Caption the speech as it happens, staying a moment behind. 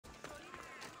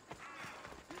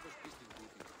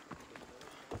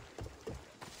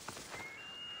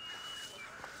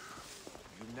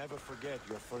never forget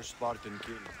your first Spartan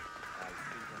kill. I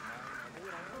think of mine.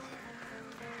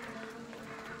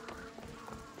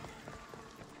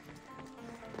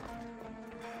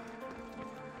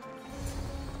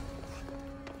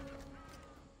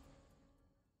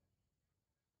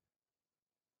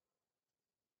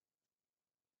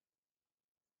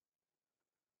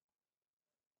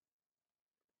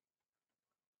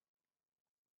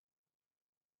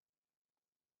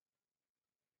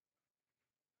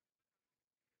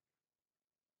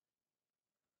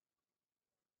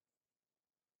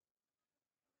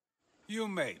 You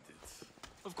made it.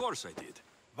 Of course I did.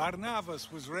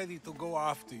 Varnavas was ready to go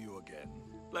after you again.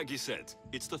 Like he said,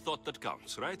 it's the thought that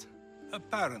counts, right?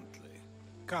 Apparently.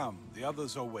 Come, the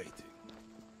others are waiting.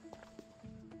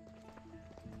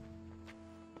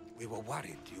 We were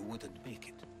worried you wouldn't make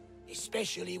it.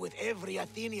 Especially with every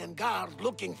Athenian guard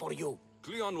looking for you.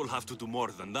 Cleon will have to do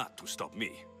more than that to stop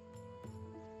me.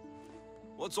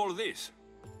 What's all this?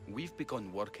 We've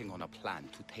begun working on a plan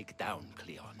to take down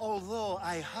Cleon. Although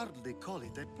I hardly call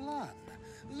it a plan.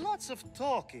 Lots of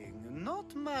talking,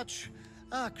 not much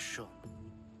action.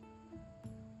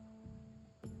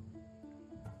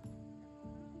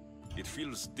 It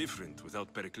feels different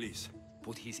without Pericles.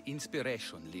 But his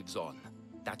inspiration lives on.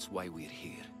 That's why we're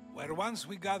here. Where once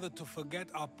we gathered to forget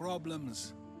our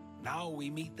problems, now we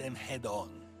meet them head on.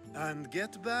 And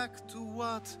get back to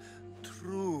what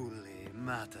truly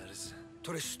matters.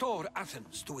 To restore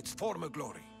Athens to its former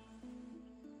glory.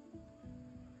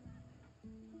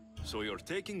 So you're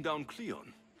taking down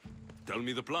Cleon? Tell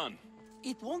me the plan.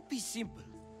 It won't be simple.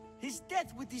 His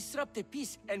death would disrupt the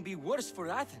peace and be worse for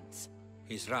Athens.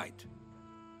 He's right.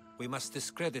 We must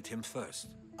discredit him first.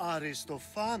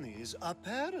 Aristophanes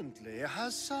apparently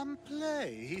has some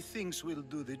play he thinks will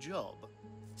do the job.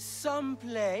 Some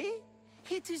play?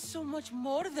 It is so much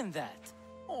more than that.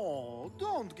 Oh,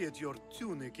 don't get your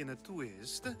tunic in a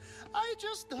twist. I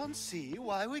just don't see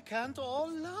why we can't all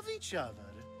love each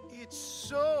other. It's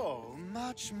so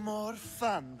much more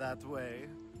fun that way.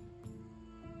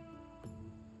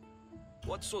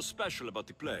 What's so special about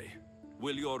the play?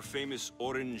 Will your famous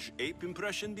orange ape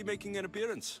impression be making an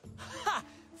appearance? Ha!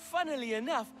 Funnily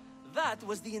enough, that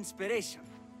was the inspiration.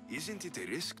 Isn't it a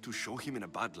risk to show him in a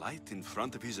bad light in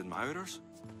front of his admirers?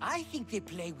 I think the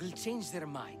play will change their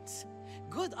minds.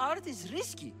 Good art is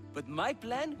risky, but my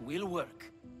plan will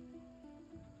work.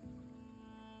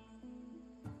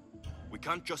 We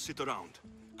can't just sit around.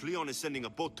 Cleon is sending a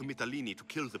boat to Mytilene to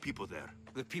kill the people there.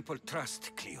 The people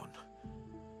trust Cleon.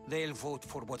 They'll vote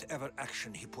for whatever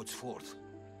action he puts forth.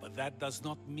 But that does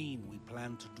not mean we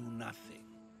plan to do nothing.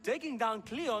 Taking down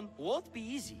Cleon won't be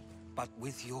easy. But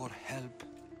with your help,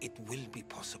 it will be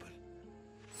possible.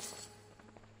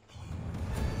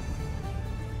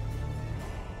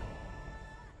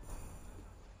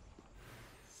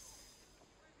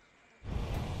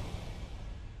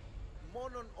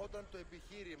 Μόνον όταν το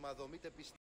επιχείρημα δομείται